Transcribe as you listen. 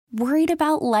Worried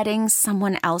about letting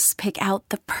someone else pick out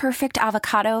the perfect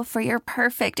avocado for your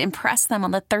perfect impress them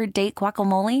on the third date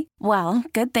guacamole? Well,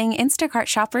 good thing Instacart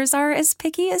shoppers are as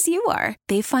picky as you are.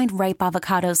 They find ripe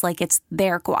avocados like it's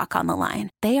their guac on the line.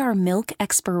 They are milk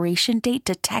expiration date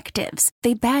detectives.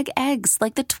 They bag eggs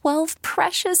like the 12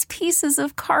 precious pieces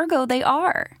of cargo they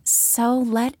are. So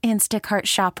let Instacart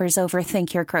shoppers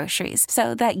overthink your groceries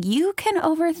so that you can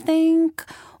overthink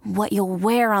what you'll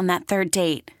wear on that third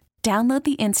date. Download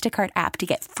the Instacart app to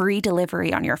get free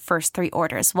delivery on your first 3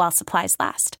 orders while supplies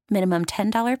last. Minimum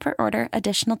 $10 per order.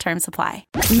 Additional terms apply.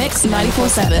 Mix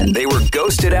 94.7. They were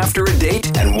ghosted after a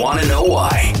date and want to know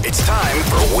why. It's time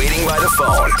for Waiting by the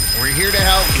Phone. We're here to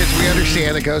help because we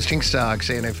understand that ghosting sucks.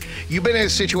 And if you've been in a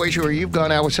situation where you've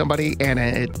gone out with somebody and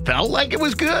it felt like it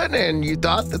was good and you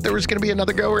thought that there was going to be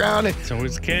another go-around. It's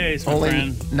always the case, my only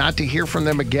friend. Not to hear from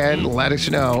them again, let us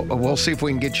know. We'll see if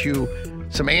we can get you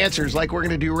some answers like we're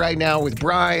going to do right now with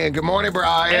Brian. Good morning,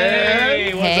 Brian.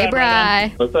 Hey, what's Hey, up,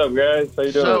 Bri. What's up, guys? How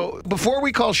you doing? So before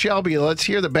we call Shelby, let's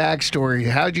hear the backstory.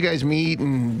 How'd you guys meet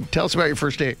and tell us about your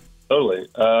first date? Totally.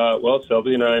 Well,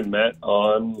 Shelby and I met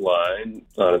online.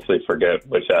 Honestly, forget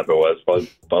which app it was. Probably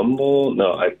Bumble?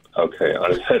 No, honestly,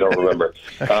 I don't remember.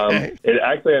 It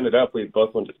actually ended up, we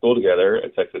both went to school together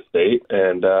at Texas State,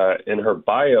 and in her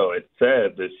bio, it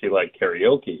said that she liked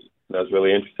karaoke. And I was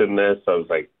really interested in this, so I was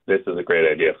like, this is a great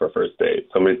idea for a first date.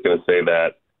 Somebody's going to say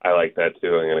that. I like that,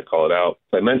 too. I'm going to call it out.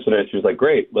 So I mentioned it. She was like,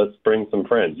 great, let's bring some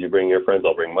friends. You bring your friends,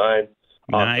 I'll bring mine.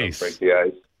 Awesome. Nice. Break the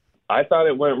ice. I thought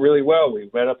it went really well. We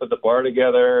met up at the bar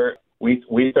together. We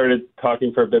started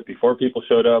talking for a bit before people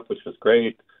showed up, which was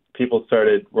great. People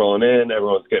started rolling in.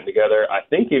 Everyone's getting together. I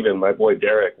think even my boy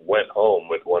Derek went home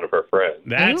with one of her friends.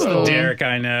 That's Ooh. a Derek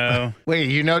I know. Wait,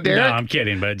 you know Derek? No, I'm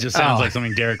kidding, but it just sounds like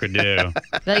something Derek would do.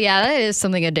 Yeah, that is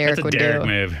something a Derek That's a would Derek do.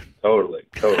 move. Totally.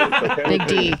 So Big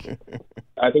D.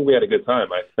 I think we had a good time.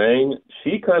 I sang.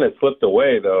 She kind of slipped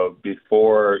away, though,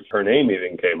 before her name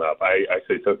even came up. I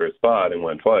actually took her spot and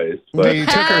went twice. But You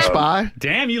took her spot?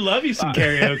 Damn, you love you some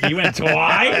karaoke. You went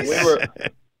twice?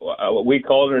 we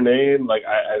called her name. Like,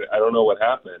 I don't know what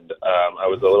happened. I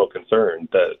was a little concerned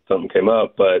that something came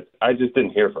up, but I just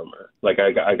didn't hear from her. Like,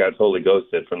 I got totally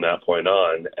ghosted from that point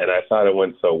on, and I thought it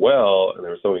went so well, and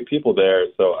there were so many people there,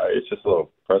 so it's just a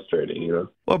little frustrating, you know?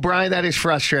 Well, Brian, that is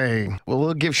frustrating. Well,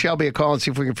 we'll give Shelby a call and see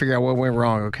if we can figure out what went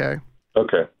wrong, okay?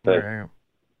 Okay, thanks. All right.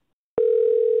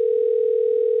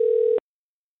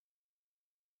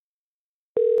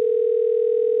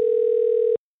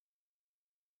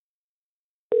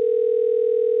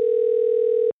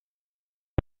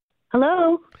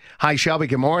 Hello. Hi, Shelby.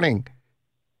 Good morning.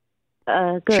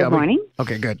 Good Shelby? morning.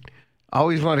 Okay, good.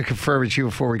 Always want to confirm it's you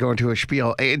before we go into a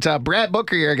spiel. It's Brad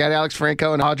Booker here. I got Alex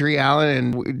Franco and Audrey Allen,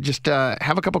 and we just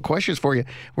have a couple questions for you.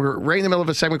 We're right in the middle of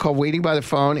a segment called Waiting by the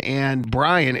Phone, and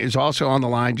Brian is also on the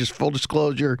line. Just full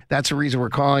disclosure, that's the reason we're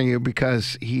calling you,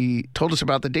 because he told us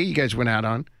about the date you guys went out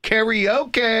on.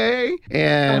 Karaoke!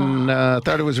 And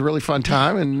thought it was a really fun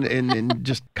time, and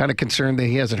just kind of concerned that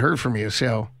he hasn't heard from you,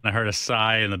 so... I heard a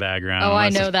sigh in the background. Oh, I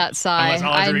know that sigh. unless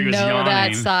I Audrey was know that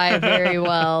yawning. sigh very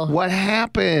well. What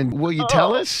happened? Will you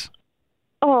tell us?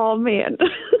 Oh, man.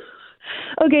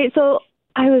 Okay, so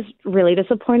I was really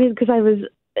disappointed because I was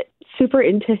super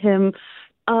into him.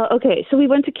 Okay, so we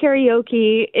went to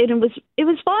karaoke, and it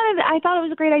was fun. I thought it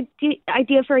was a great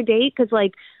idea for a date because,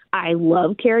 like, I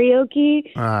love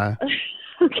karaoke.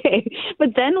 Okay, but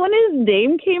then when his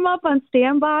name came up on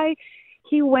standby,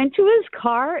 he went to his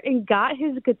car and got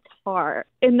his guitar.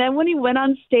 And then when he went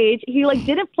on stage, he, like,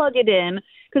 didn't plug it in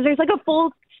because there's, like, a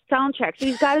full soundtrack. So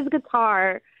he's got his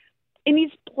guitar, and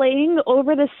he's playing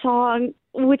over the song,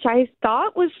 which I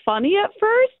thought was funny at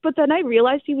first, but then I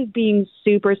realized he was being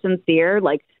super sincere,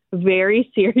 like,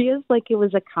 very serious, like it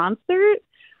was a concert.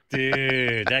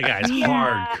 Dude, that guy's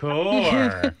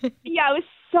hardcore. Yeah, I was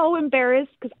so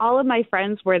embarrassed because all of my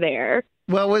friends were there.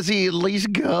 Well, was he at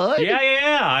least good?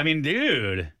 Yeah. I mean,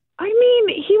 dude. I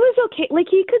mean, he was okay. Like,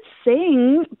 he could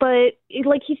sing, but,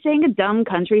 like, he sang a dumb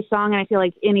country song, and I feel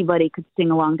like anybody could sing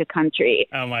along to country.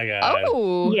 Oh, my God.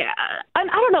 Oh. Yeah. And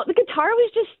I don't know. The guitar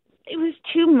was just, it was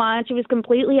too much. It was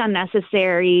completely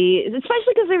unnecessary,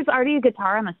 especially because there's already a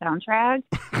guitar on the soundtrack.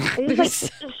 It was,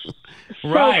 like, so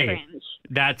Right. cringe.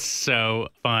 That's so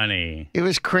funny. It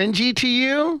was cringy to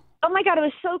you? Oh, my God. It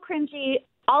was so cringy.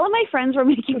 All of my friends were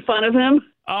making fun of him.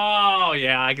 Oh,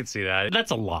 yeah, I can see that.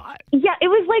 That's a lot. Yeah, it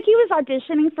was like he was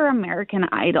auditioning for American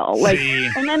Idol. Like, See?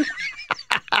 and then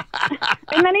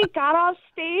he got off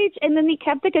stage, and then he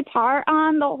kept the guitar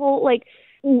on the whole, like,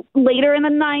 later in the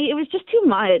night. It was just too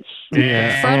much.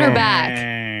 Yeah. Front or back?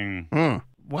 Dang.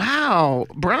 Wow.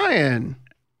 Brian.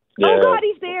 Oh, God,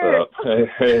 he's there. What's up?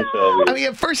 Hey, Shelby. I mean,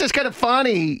 at first it's kind of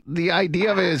funny. The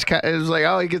idea of it is like,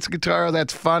 oh, he gets a guitar. Oh,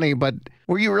 that's funny. But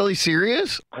were you really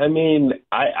serious? I mean,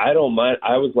 I don't mind.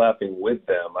 I was laughing with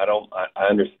them. I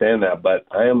understand that, but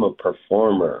I am a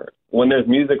performer. When there's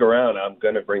music around, I'm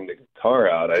going to bring the guitar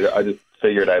out. I just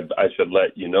figured I should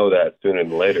let you know that sooner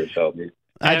than later, Shelby.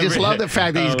 I just love the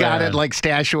fact that he's got man. it like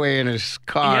stashed away in his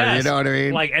car. Yes. You know what I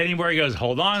mean? Like anywhere he goes,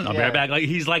 hold on, I'll be right back. Like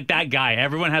he's like that guy.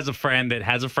 Everyone has a friend that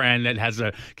has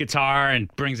a guitar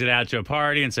and brings it out to a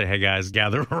party and say, hey guys,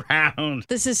 gather around.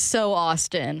 This is so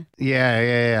Austin.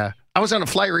 Yeah. I was on a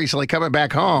flight recently coming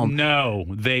back home. No,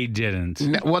 they didn't.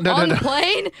 No. On the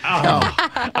plane? Oh,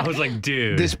 I was like,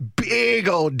 dude. This big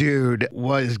old dude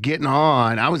was getting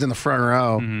on. I was in the front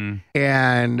row,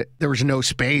 and there was no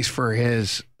space for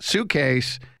his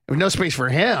suitcase. There was no space for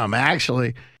him,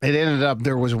 actually. It ended up,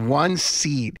 there was one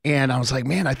seat, and I was like,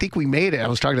 man, I think we made it. I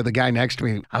was talking to the guy next to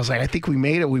me. I was like, I think we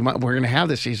made it. We're going to have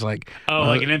this. He's like,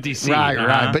 like an empty seat.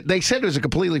 Right. But they said it was a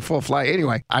completely full flight.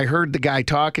 Anyway, I heard the guy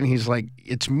talking. He's like,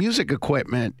 it's music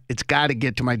equipment. It's got to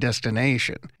get to my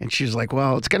destination. And she's like,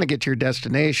 well, it's going to get to your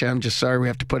destination. I'm just sorry we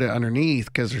have to put it underneath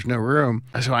because there's no room.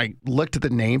 So I looked at the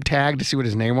name tag to see what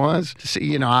his name was. To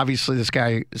see, obviously this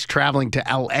guy is traveling to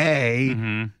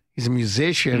L.A., He's a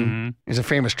musician. He's a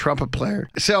famous trumpet player.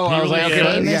 So I was like, okay,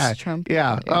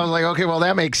 I was like, okay, well,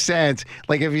 that makes sense.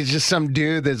 Like if he's just some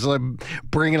dude that's like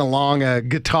bringing along a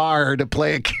guitar to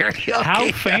play a karaoke.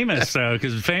 How famous though?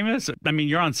 Because famous. I mean,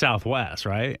 you're on Southwest,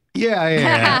 right?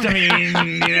 Yeah.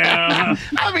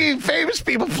 I mean, famous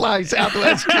people fly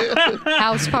Southwest too.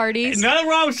 House parties. Nothing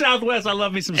wrong with Southwest. I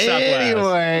love me some Southwest.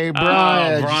 Anyway,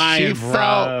 Brian, Brian, she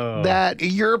felt that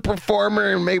you're a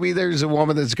performer and maybe there's a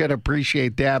woman that's going to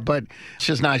appreciate that, but it's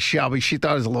just not Shelby. She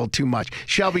thought it was a little too much.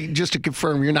 Shelby, just to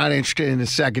confirm, you're not interested in the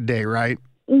second date, right?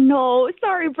 No,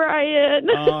 sorry, Brian.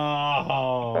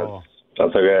 Oh.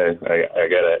 That's okay. I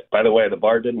get it. By the way, the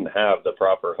bar didn't have the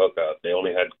proper hookup. They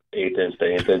only had 1/8 to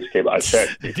 1/8 cable. I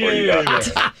checked before you got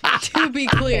there. To be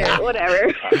clear.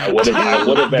 Whatever. I would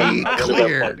have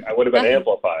been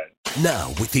amplified. Now,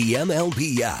 with the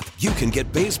MLB app, you can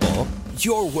get baseball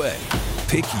your way.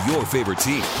 Pick your favorite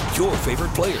team, your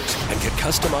favorite players, and get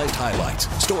customized highlights,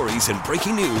 stories, and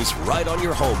breaking news right on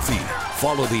your home feed.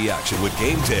 Follow the action with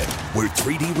Game 10, where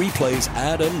 3D replays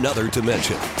add another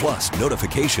dimension. Plus,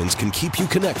 notifications can keep you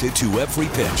connected to every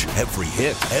pitch, every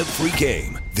hit, every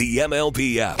game. The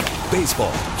MLB app.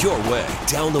 Baseball your way.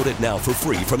 Download it now for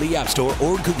free from the App Store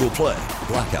or Google Play.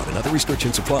 Blackout and other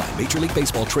restrictions apply. Major League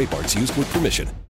Baseball trademarks used with permission.